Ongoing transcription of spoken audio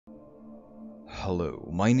Hello,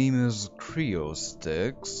 my name is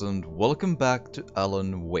Creostix, and welcome back to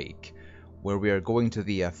Alan Wake, where we are going to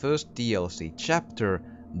the first DLC chapter,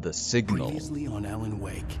 The Signal. Previously on Alan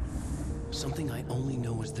Wake, something I only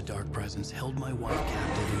know as the Dark Presence held my wife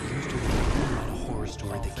captive and used her to write a horror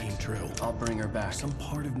story that came true. I'll bring her back. Some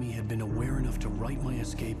part of me had been aware enough to write my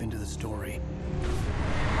escape into the story.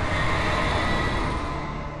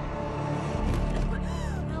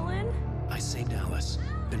 Alan? I saved Alice,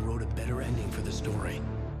 then wrote a better ending for the story.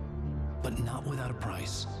 But not without a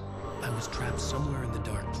price. I was trapped somewhere in the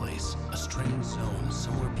dark place, a strange zone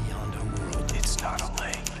somewhere beyond our world. It's not a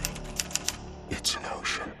lake. It's an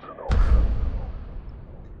ocean.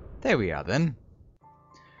 There we are then.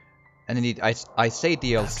 And indeed, I say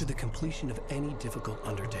DLC. After the completion of any difficult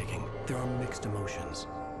undertaking, there are mixed emotions.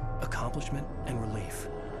 Accomplishment and relief.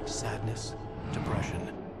 Sadness,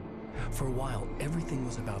 depression. For a while, everything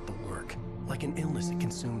was about the work. Like an illness, it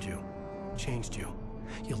consumed you, changed you.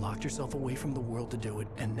 You locked yourself away from the world to do it,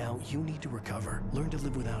 and now you need to recover. Learn to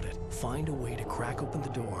live without it. Find a way to crack open the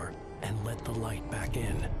door and let the light back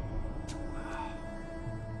in.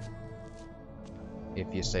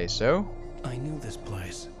 If you say so. I knew this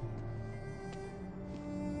place.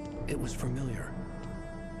 It was familiar,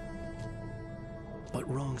 but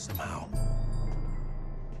wrong somehow.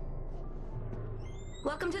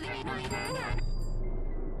 Welcome to the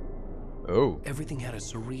Oh. Everything had a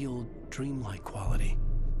surreal, dreamlike quality.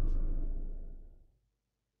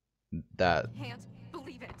 That. Can't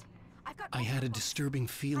believe it. I had a disturbing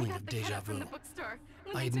feeling of deja vu.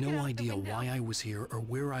 I had no idea why I was here or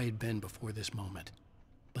where I had been before this moment.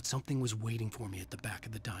 But something was waiting for me at the back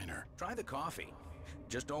of the diner. Try the coffee.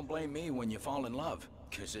 Just don't blame me when you fall in love,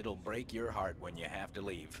 because it'll break your heart when you have to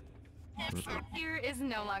leave. Here is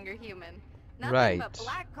no longer human. Nothing Right. but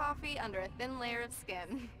black coffee under a thin layer of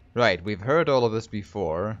skin. Right, we've heard all of this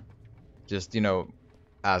before. Just, you know,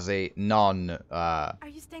 as a Are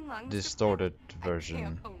you staying long, Mr. distorted Plant? version. I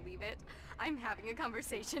can't believe it. I'm having a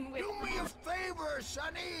conversation with... Do me a favor,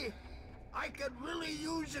 Sonny. I could really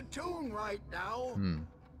use a tune right now.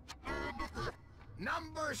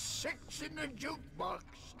 Number 6 in the jukebox.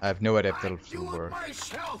 I have no idea if I'd that'll do still it work.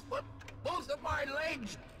 myself, but both of my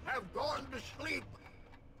legs have gone to sleep.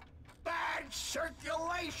 Bad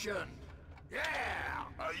circulation. Yeah.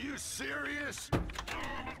 Are you serious?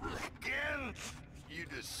 Again? You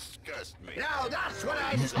disgust me. Now that's what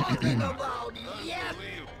I'm talking about. Yes.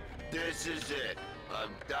 Unbelievable. This is it. I'm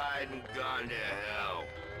died and gone to hell.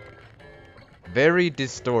 Very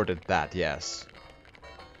distorted, that, yes.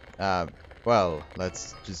 Well,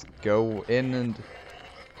 let's just go in and...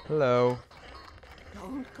 Hello.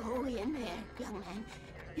 Don't go in there, young man.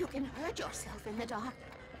 You can hurt yourself in the dark.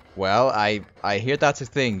 Well, I hear that's a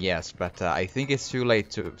thing, yes, but I think it's too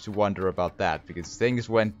late to wonder about that, because things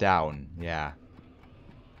went down, yeah.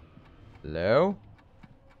 Hello?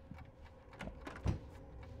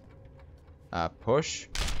 Push.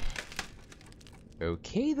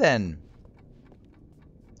 Okay then.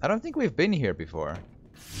 I don't think we've been here before.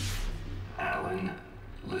 Alan,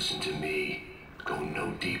 listen to me. Go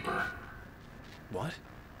no deeper. What?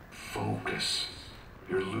 Focus.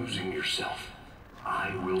 You're losing yourself.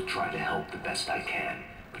 I will try to help the best I can,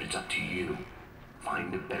 but it's up to you.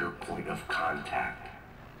 Find a better point of contact.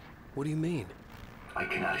 What do you mean? I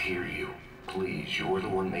cannot hear you. Please, you're the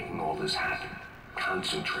one making all this happen.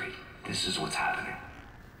 Concentrate. This is what's happening.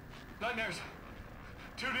 Nightmares.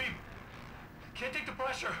 Too deep. Can't take the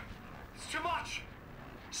pressure. It's too much.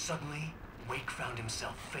 Suddenly, Wake found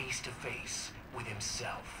himself face to face with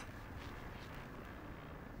himself.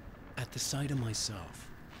 At the sight of myself,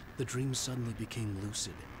 the dream suddenly became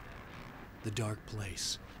lucid. The dark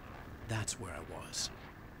place. That's where I was.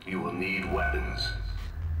 You will need weapons.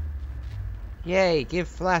 Yay, give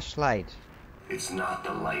flashlight. It's not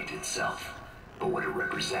the light itself, but what it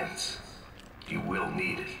represents. You will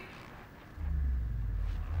need it.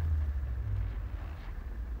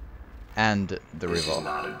 And the This is revolver.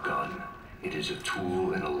 not a gun. It is a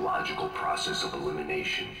tool in a logical process of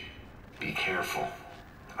elimination. Be careful.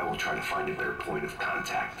 I will try to find a better point of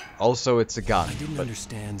contact. Also, it's a gun, I didn't but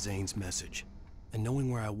understand Zane's message, and knowing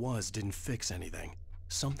where I was didn't fix anything.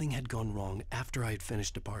 Something had gone wrong after I had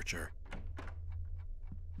finished departure.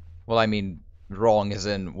 well, I mean, wrong as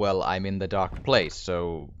in, well, I'm in the dark place,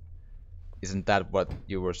 so isn't that what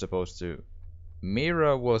you were supposed to?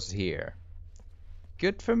 Mira was here.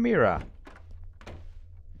 Good for Mira.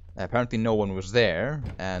 Apparently no one was there,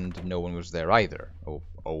 and no one was there either. Oh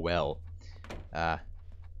well.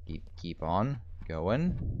 Keep on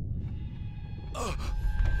going.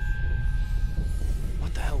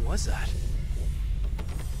 What the hell was that?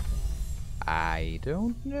 I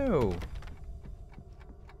don't know.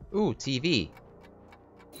 Ooh, TV.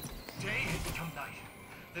 Day had become night.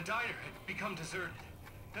 The diner had become deserted.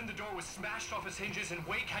 Then the door was smashed off its hinges and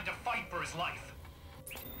Wake had to fight for his life.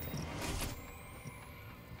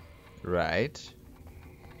 Right.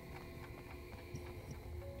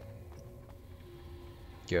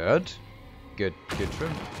 Good. Good for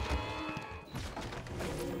him.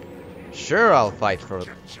 Sure, I'll fight for it.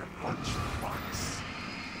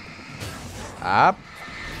 Up.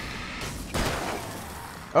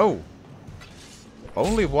 Oh.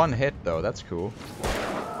 Only one hit though, that's cool.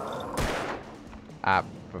 Up.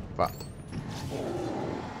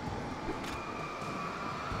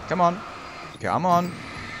 Come on. Come on.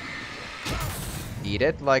 Eat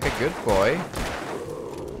it like a good boy.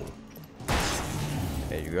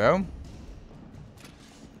 There you go.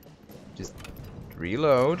 Just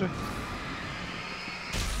reload.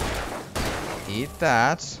 Eat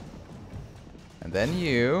that. And then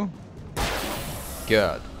you.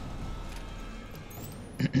 Good.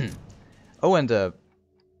 Oh, and a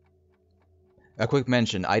quick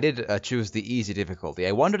mention. I did choose the easy difficulty.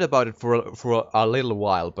 I wondered about it for a little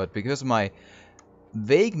while, but because my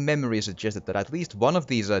vague memory suggested that at least one of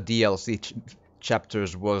these DLC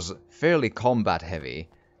chapters was fairly combat heavy,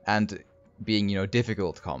 and being, you know,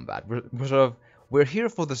 difficult combat. We're here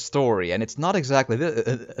for the story, and it's not exactly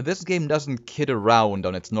this game doesn't kid around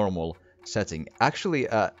on its normal setting. Actually,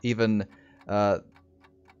 even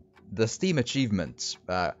the Steam achievements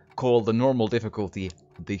call the normal difficulty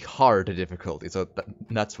the hard difficulty, so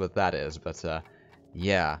that's what that is. But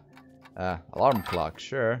yeah, alarm clock,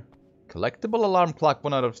 sure. Collectible alarm clock,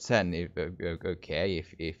 1 out of 10. Okay,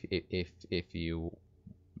 if you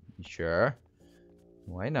sure,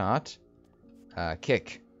 why not?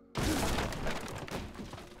 Kick.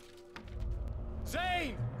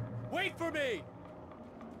 Zane, wait for me.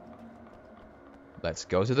 Let's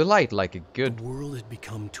go to the light like a good. The world had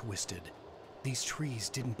become twisted. These trees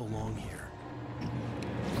didn't belong here.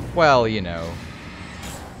 Well, you know.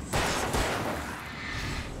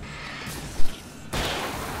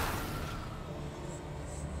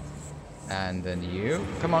 And then you.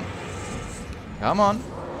 Come on. Come on.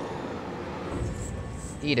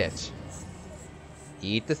 Eat it.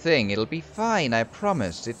 Eat the thing. It'll be fine, I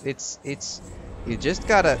promise. It's you just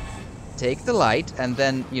gotta take the light and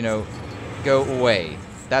then, you know, go away.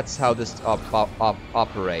 That's how this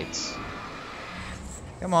operates.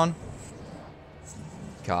 Come on.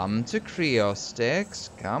 Come to Creo Sticks.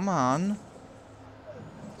 Come on.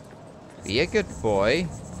 Be a good boy.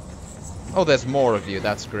 Oh, there's more of you.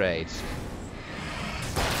 That's great.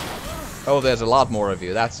 Oh, there's a lot more of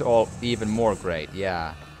you. That's all even more great.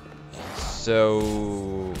 Yeah.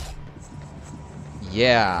 So...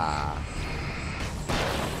 yeah.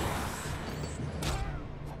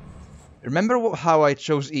 Remember how I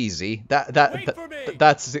chose easy?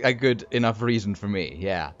 That's a good enough reason for me.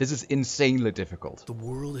 Yeah. This is insanely difficult. The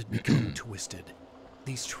world had become twisted.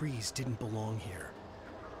 These trees didn't belong here.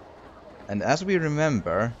 And as we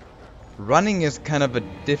remember, running is kind of a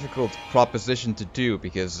difficult proposition to do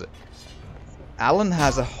because Alan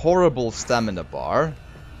has a horrible stamina bar,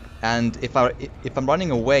 and if I'm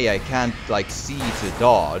running away, I can't like see to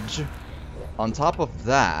dodge. On top of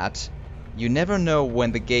that, you never know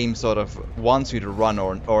when the game sort of wants you to run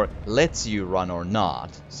or lets you run or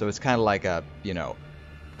not. So it's kind of like a, you know,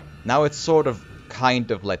 now it's sort of kind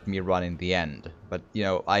of let me run in the end. But you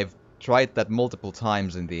know, I've tried that multiple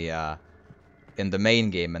times in the main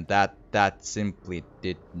game, and that simply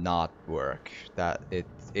did not work. That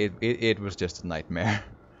it was just a nightmare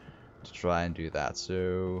to try and do that.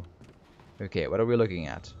 So okay, what are we looking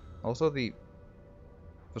at? Also,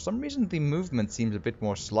 for some reason the movement seems a bit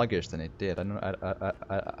more sluggish than it did.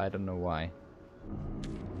 I don't know why.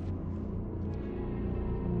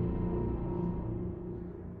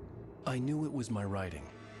 I knew it was my writing,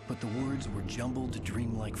 but the words were jumbled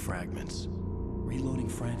dreamlike fragments. Reloading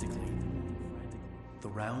frantically. The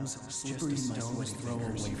rounds slippery stones throw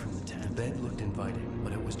away from the tent. The bed looked inviting,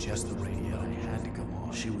 but it was just the radio. I had to go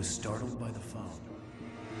on. She was startled by the phone.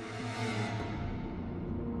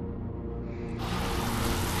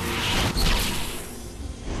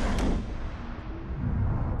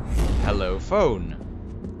 Hello, phone.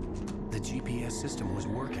 The GPS system was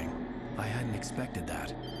working. I hadn't expected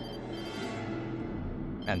that.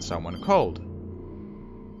 And someone called.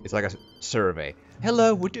 It's like a survey.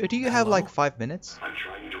 Hello, do you have like 5 minutes? I'm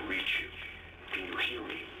trying to reach you. Can you hear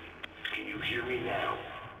me? Can you hear me now?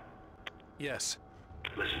 Yes.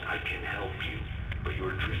 Listen, I can help you, but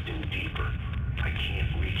you're drifting deeper. I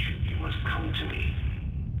can't reach you. You must come to me.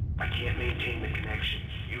 I can't maintain the connection.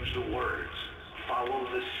 Use the words. Follow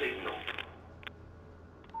the signal.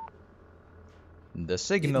 the It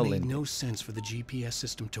signal made in... no sense for the GPS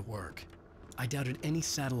system to work. I doubted any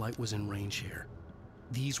satellite was in range here.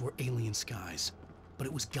 These were alien skies, but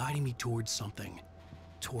it was guiding me towards something.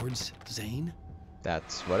 Towards Zane?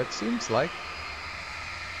 That's what it seems like.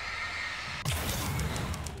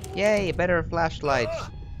 Yay, better flashlight.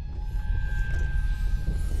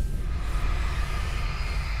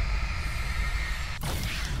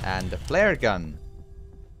 And a flare gun.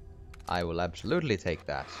 I will absolutely take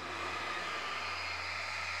that.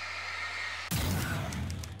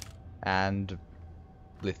 And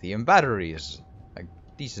lithium batteries. A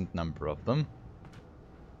decent number of them.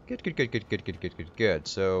 Good, good, good, good, good, good, good, good, good.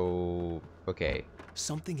 So, okay.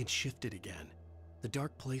 Something had shifted again. The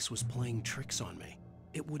dark place was playing tricks on me.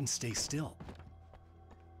 It wouldn't stay still.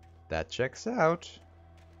 That checks out.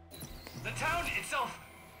 The town itself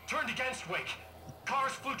turned against Wake.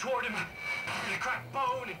 Cars flew toward him. They cracked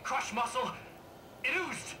bone and crushed muscle. It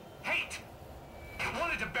oozed hate. It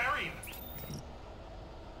wanted to bury him.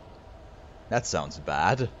 That sounds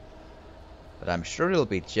bad. But I'm sure it'll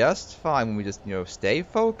be just fine when we just, you know, stay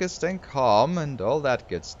focused and calm and all that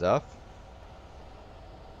good stuff.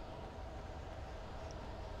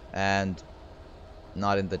 And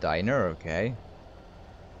not in the diner, okay.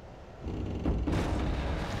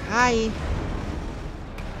 Hi.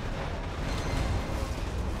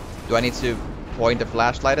 Do I need to point a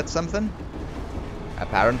flashlight at something?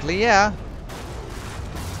 Apparently, yeah.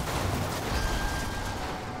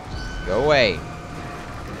 Go away.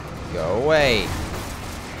 Go away.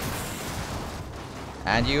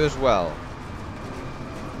 And you as well.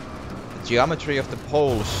 The geometry of the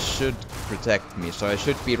pole should protect me, so I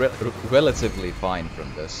should be relatively fine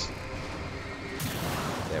from this.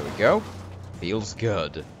 There we go. Feels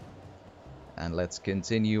good. And let's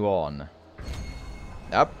continue on.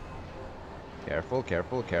 Up. Careful,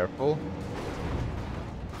 careful, careful.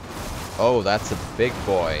 Oh, that's a big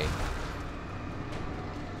boy.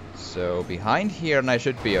 So behind here and I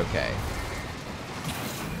should be okay.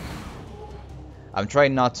 I'm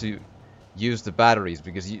trying not to use the batteries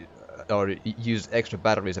because or use extra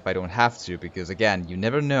batteries if I don't have to, because again, you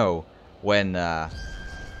never know when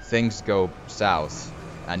things go south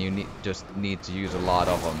and you just need to use a lot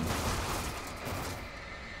of them.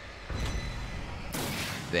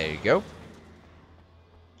 There you go.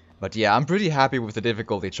 But yeah, I'm pretty happy with the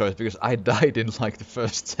difficulty choice because I died in like the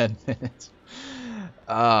first 10 minutes.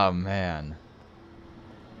 Oh man.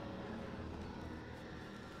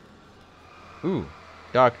 Ooh,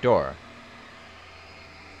 dark door.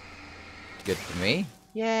 Good for me.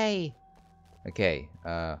 Yay! Okay,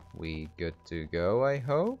 we good to go, I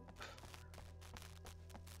hope?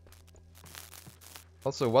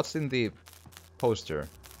 Also, what's in the poster?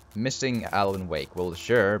 Missing Alan Wake. Well,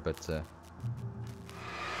 sure, but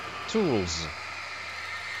tools.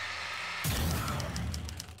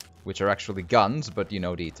 Which are actually guns, but you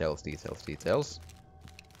know, details, details, details.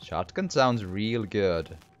 Shotgun sounds real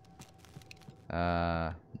good.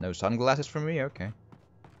 No sunglasses for me? Okay.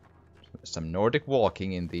 Some Nordic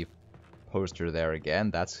walking in the poster there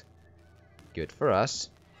again. That's good for us.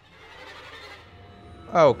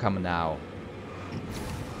 Oh, come now.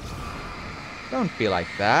 Don't be like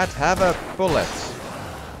that. Have a bullet.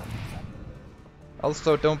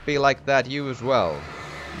 Also, don't be like that you as well.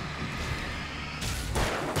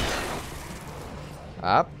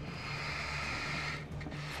 Up.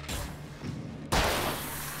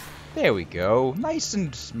 There we go. Nice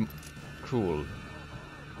and cool.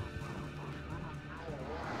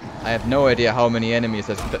 I have no idea how many enemies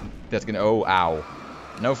that's gonna... Oh, ow.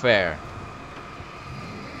 No fair.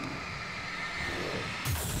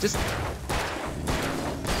 Just...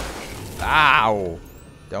 Ow!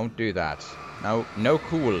 Don't do that. No, no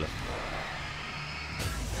cool.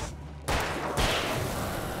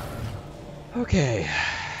 Okay.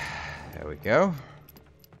 There we go.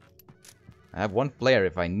 I have one flare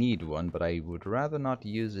if I need one, but I would rather not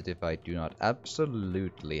use it if I do not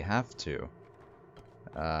absolutely have to.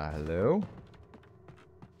 Hello?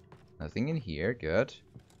 Nothing in here, good.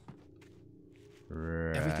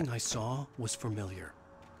 Everything I saw was familiar,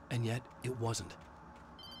 and yet it wasn't.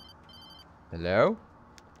 Hello?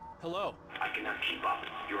 Hello. I cannot keep up.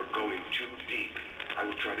 You're going too deep. I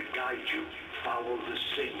will try to guide you. Follow the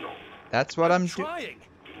signal. That's what I'm trying.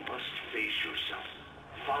 You must face yourself.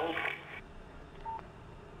 Follow.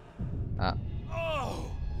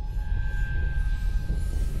 Oh.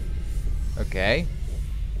 Okay.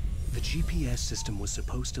 The GPS system was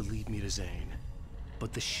supposed to lead me to Zane,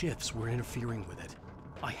 but the shifts were interfering with it.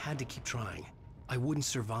 I had to keep trying. I wouldn't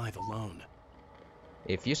survive alone.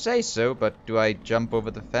 If you say so, but do I jump over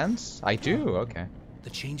the fence? I do, okay. The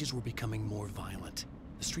changes were becoming more violent.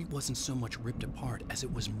 The street wasn't so much ripped apart as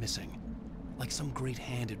it was missing. Like some great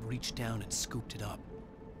hand had reached down and scooped it up.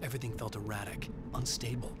 Everything felt erratic,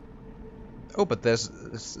 unstable. Oh, but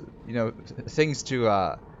there's you know, things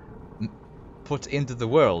to put into the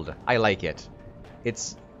world. I like it.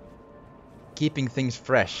 It's keeping things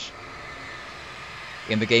fresh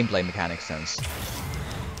in the gameplay mechanic sense.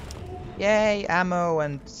 Yay, ammo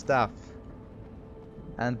and stuff.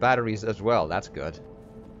 And batteries as well, that's good.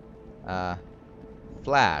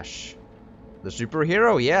 Flash. The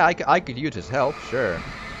superhero? Yeah, I could use his help, sure.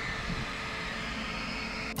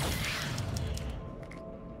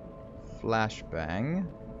 Flashbang.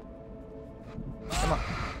 Come on.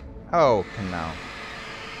 Oh, come now.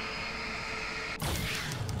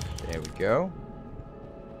 There we go.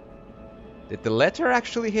 Did the letter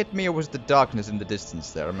actually hit me, or was the darkness in the distance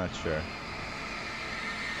there? I'm not sure.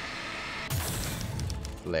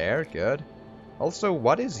 Flare, good. Also,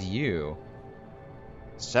 what is you?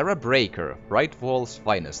 Sarah Breaker, Brightwall's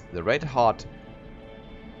finest, the red-hot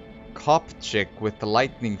cop chick with the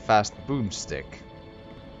lightning-fast boomstick.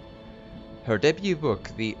 Her debut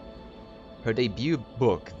book, The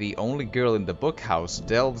Only Girl in the Bookhouse,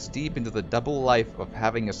 delves deep into the double life of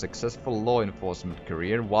having a successful law enforcement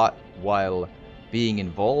career while being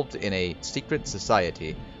involved in a secret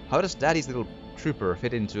society. How does Daddy's little trooper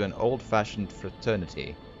fit into an old-fashioned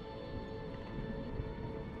fraternity?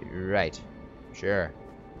 Right. Sure.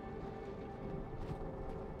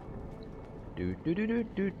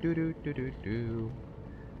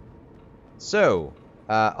 So,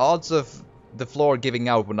 odds of the floor giving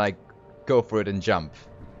out when I go for it and jump.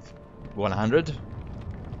 100.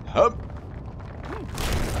 Hup.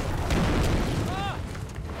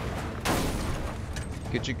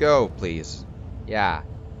 Could you go, please? Yeah.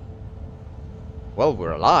 Well,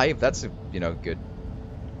 we're alive. That's a, you know,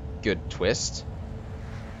 good twist.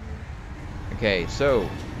 Okay, so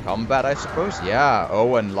combat, I suppose. Yeah.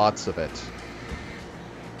 Oh, and lots of it.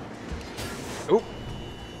 Oop.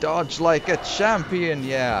 Dodge like a champion.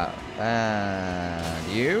 Yeah.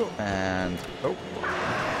 And you and oh.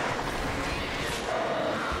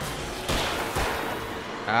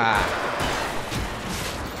 Ah.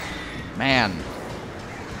 Man.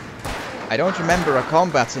 I don't remember a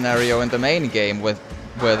combat scenario in the main game where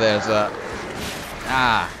there's a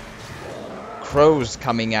crows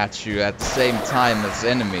coming at you at the same time as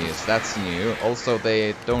enemies. That's new. Also,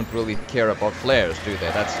 they don't really care about flares, do they?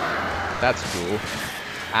 That's cool.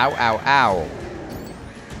 Ow, ow, ow.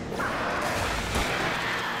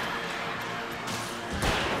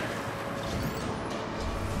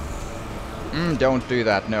 Don't do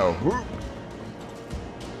that, no.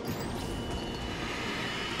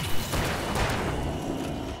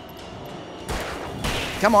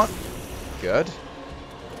 Come on. Good.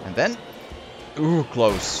 And then... Ooh,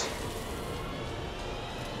 close.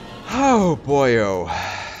 Oh, boyo.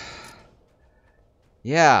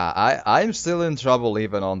 Yeah, I'm still in trouble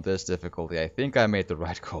even on this difficulty. I think I made the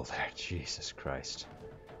right call there. Jesus Christ.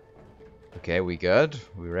 Okay, we good?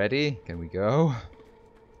 We ready? Can we go?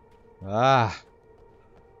 Ah.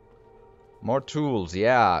 More tools,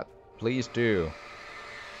 yeah. Please do.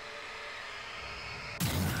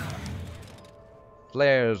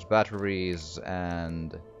 Flares, batteries,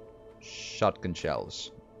 and shotgun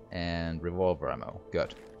shells. And revolver ammo.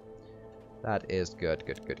 Good. That is good,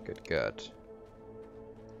 good.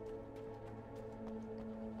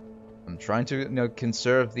 I'm trying to, you know,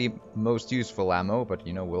 conserve the most useful ammo, but,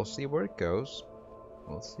 you know, we'll see where it goes.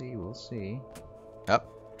 We'll see. Up.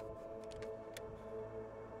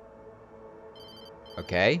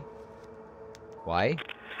 Okay. Why?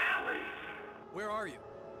 Where are you?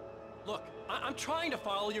 Look, I'm trying to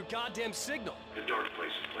follow your goddamn signal. The dark place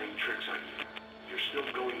is playing tricks on you. You're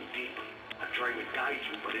still going deep. I'm trying to guide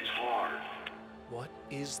you, but it's hard. What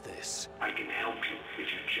is this? I can help you if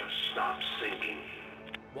you just stop sinking.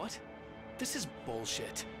 What? This is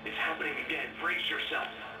bullshit. It's happening again. Brace yourself.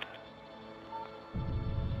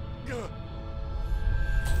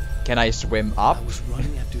 Can I swim up? I was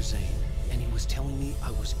running after Zane, and he was telling me I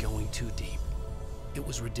was going too deep. It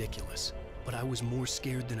was ridiculous, but I was more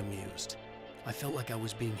scared than amused. I felt like I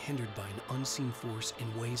was being hindered by an unseen force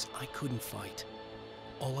in ways I couldn't fight.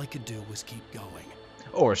 All I could do was keep going.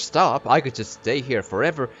 Or stop. I could just stay here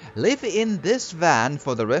forever, live in this van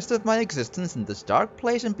for the rest of my existence in this dark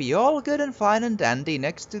place and be all good and fine and dandy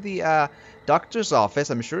next to the doctor's office.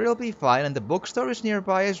 I'm sure it'll be fine, and the bookstore is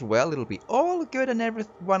nearby as well. It'll be all good and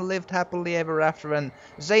everyone lived happily ever after, and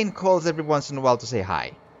Zane calls every once in a while to say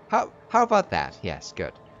hi. How about that? Yes,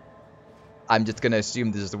 good. I'm just gonna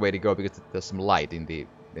assume this is the way to go because there's some light in the...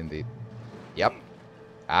 Yep.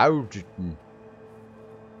 Ouch.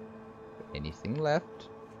 Anything left?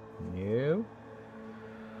 No.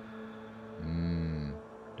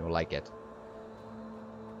 Don't like it.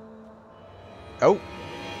 Oh!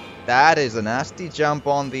 That is a nasty jump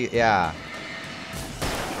on the... Yeah.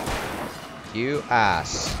 You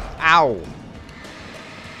ass. Ow!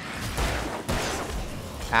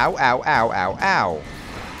 Ow, ow, ow, ow, ow.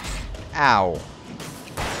 Ow.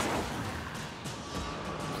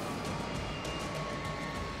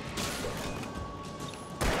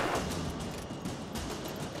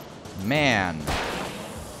 Man.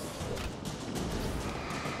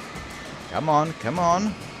 Come on, come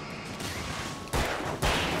on.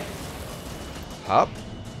 Up.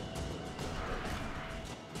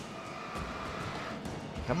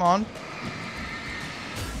 Come on.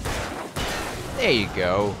 There you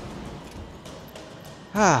go.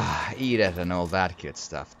 Ah, eat it and all that good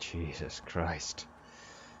stuff. Jesus Christ.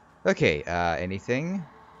 Okay, anything?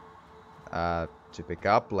 To pick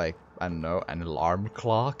up, like, I don't know, an alarm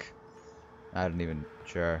clock? I don't even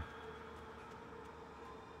sure.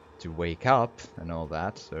 To wake up and all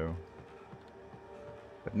that, so...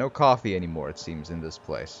 But no coffee anymore, it seems, in this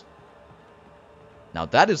place. Now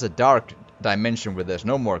that is a dark dimension where there's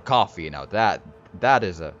no more coffee. Now that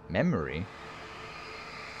is a memory.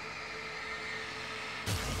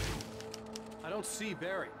 I don't see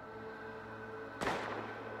Barry.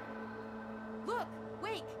 Look,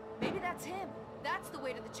 Wake. Maybe that's him. That's the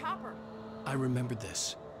way to the chopper. I remember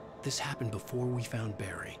this. This happened before we found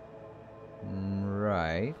Barry.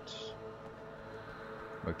 Right.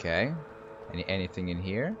 Okay. Anything in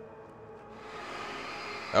here?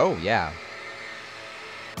 Oh, yeah.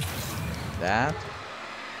 That.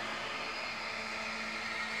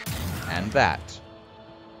 And that.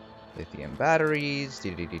 Lithium batteries.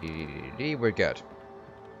 We're good.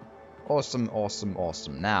 Awesome, awesome,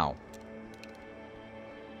 awesome. Now.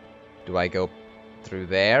 Do I go through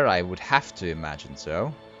there? I would have to imagine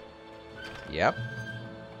so. Yep.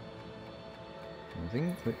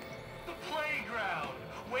 Anything? The playground!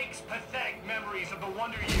 Wake's pathetic memories of the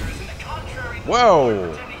Wonder Years and the contrary to Whoa!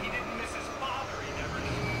 pretending he didn't miss his father, he never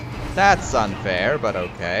knew. That's unfair, but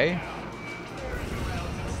okay.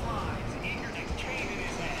 Merry-go-rounds and slides, eager to cane in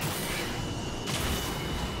his head.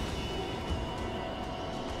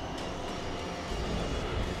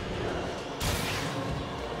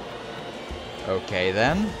 Okay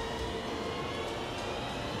then.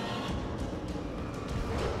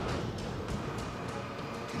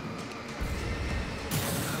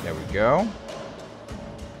 There we go.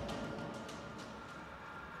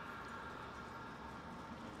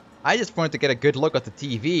 I just wanted to get a good look at the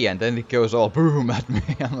TV and then it goes all boom at me.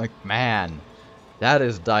 I'm like, man, that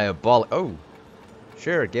is diabolic. Oh,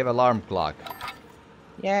 sure, give alarm clock.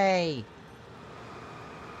 Yay.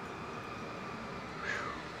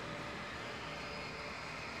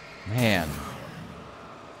 Man.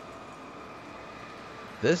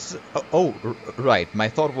 This... right. My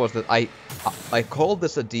thought was that I called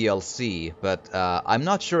this a DLC, but I'm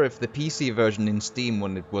not sure if the PC version in Steam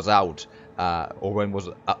when it was out, or when it was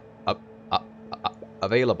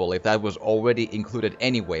available, if that was already included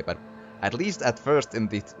anyway, but at least at first in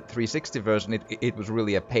the 360 version, it was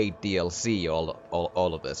really a paid DLC,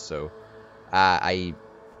 all of this, so I'm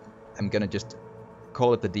gonna just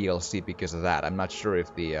call it the DLC because of that. I'm not sure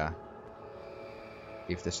if the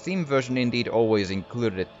Steam version indeed always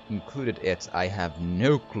included it, I have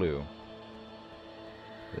no clue.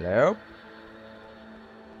 Hello?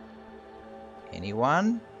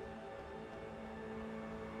 Anyone?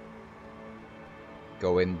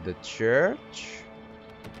 Go in the church?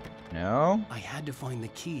 No? I had to find the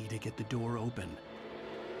key to get the door open.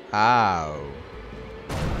 Ow.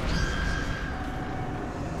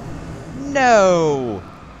 No!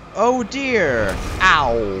 Oh dear!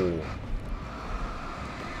 Ow!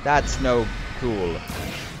 That's no cool.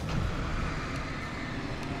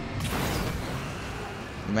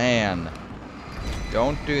 Man.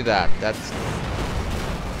 Don't do that. That's...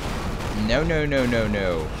 No, no, no, no,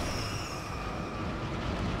 no.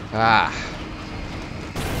 Ah.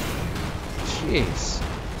 Jeez.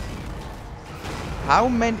 How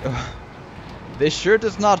many... This sure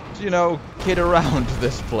does not, you know, kid around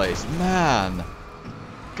this place. Man.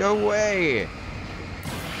 Go away.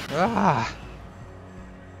 Ah.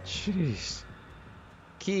 Jeez.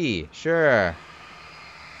 Key, sure.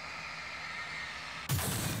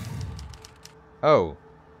 Oh.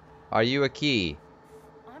 Are you a key?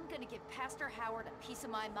 I'm gonna give Pastor Howard a piece of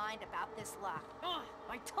my mind about this lock. Ugh,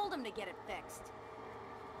 I told him to get it fixed.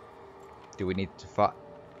 Do we need to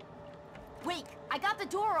Wait, I got the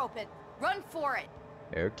door open. Run for it.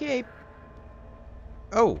 Okay.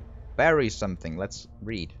 Oh, Barry something. Let's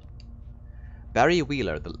read. Barry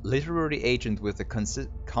Wheeler, the literary agent with the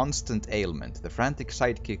constant ailment, the frantic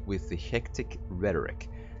sidekick with the hectic rhetoric,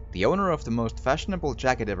 the owner of the most fashionable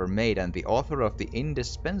jacket ever made and the author of the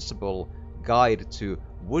indispensable guide to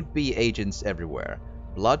would-be agents everywhere,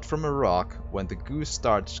 Blood from a Rock, When the Goose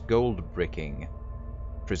Starts Gold Bricking,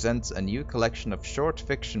 presents a new collection of short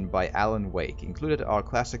fiction by Alan Wake. Included are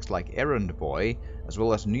classics like Errand Boy, as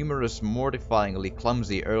well as numerous mortifyingly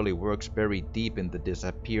clumsy early works buried deep in the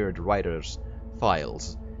disappeared writer's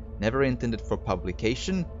files. Never intended for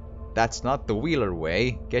publication? That's not the Wheeler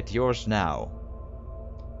way. Get yours now.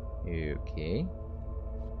 Okay.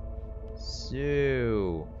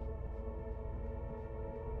 So...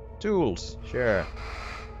 tools, sure.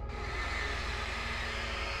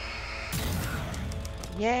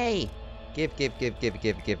 Yay! Give.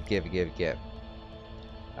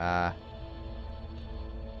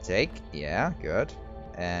 Take, yeah, good.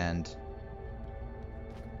 And...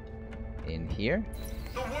 in here?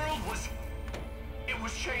 The world was... it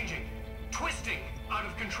was changing. Twisting, out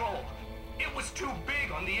of control. It was too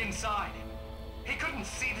big on the inside. He couldn't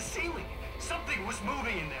see the ceiling. Something was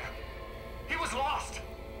moving in there. He was lost.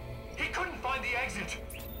 He couldn't find the exit.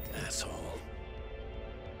 Asshole.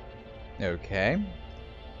 Okay.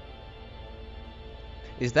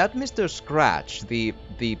 Is that Mr. Scratch, the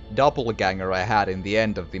doppelganger I had in the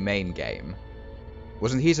end of the main game?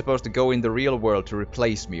 Wasn't he supposed to go in the real world to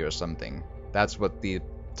replace me or something? That's what the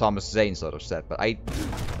Thomas Zane sort of said, but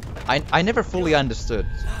I never fully understood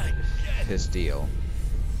his deal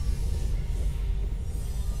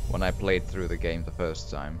when I played through the game the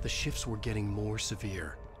first time. The shifts were getting more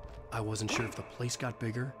severe. I wasn't sure if the place got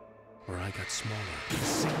bigger or I got smaller. The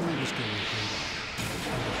signal was going haywire.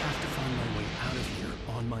 I would have to find my way out of here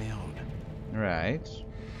on my own. Right.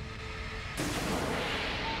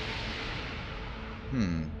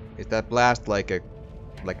 Is that blast like a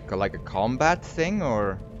combat thing,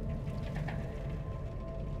 or?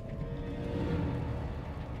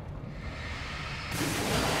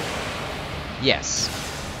 Yes.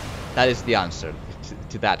 That is the answer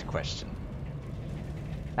to that question.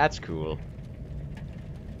 That's cool.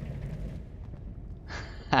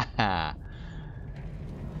 Haha.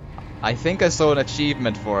 I think I saw an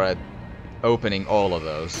achievement for it opening all of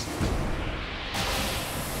those.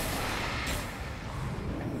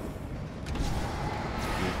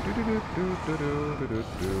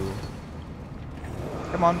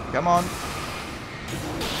 Come on, come on.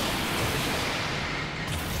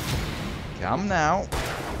 Come now.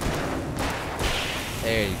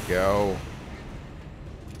 There you go.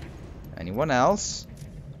 Anyone else?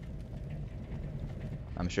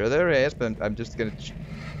 I'm sure there is, but I'm just gonna...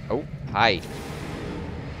 oh, hi.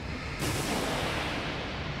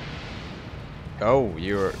 Oh,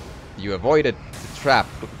 you avoided the trap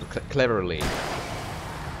cleverly.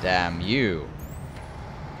 Damn you.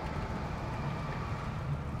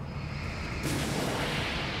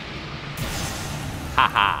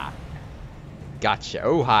 Haha. Gotcha.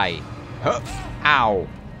 Oh, hi. Huh. Ow.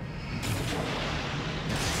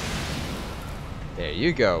 There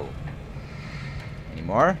you go. Any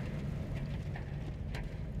more?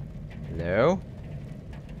 Hello?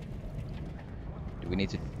 Do we need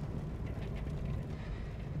to...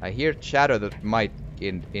 I hear chatter that might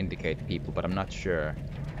indicate people, but I'm not sure.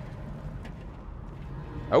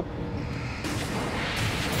 Oh.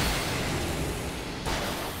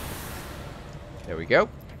 There we go.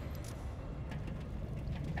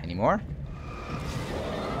 Any more?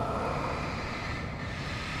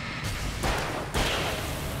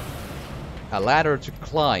 A ladder to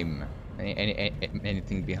climb.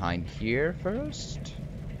 Anything behind here first?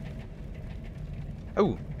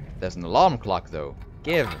 Oh, there's an alarm clock though.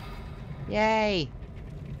 Give. Yay.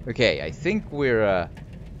 Okay, I think we're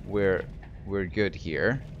good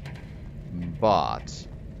here. But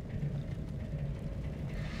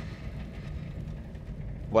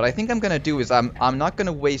what I think I'm gonna do is I'm not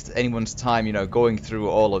gonna waste anyone's time, you know, going through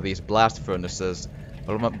all of these blast furnaces.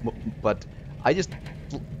 But I just,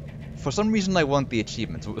 for some reason, I want the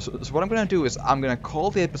achievement. So what I'm gonna do is I'm gonna call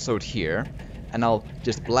the episode here, and I'll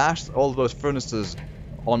just blast all those furnaces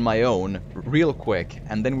on my own real quick,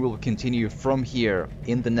 and then we'll continue from here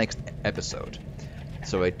in the next episode.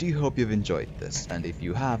 So I do hope you've enjoyed this, and if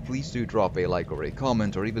you have, please do drop a like or a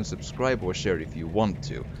comment, or even subscribe or share if you want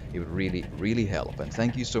to. It would really help, and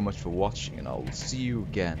thank you so much for watching, and I'll see you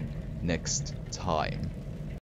again next time.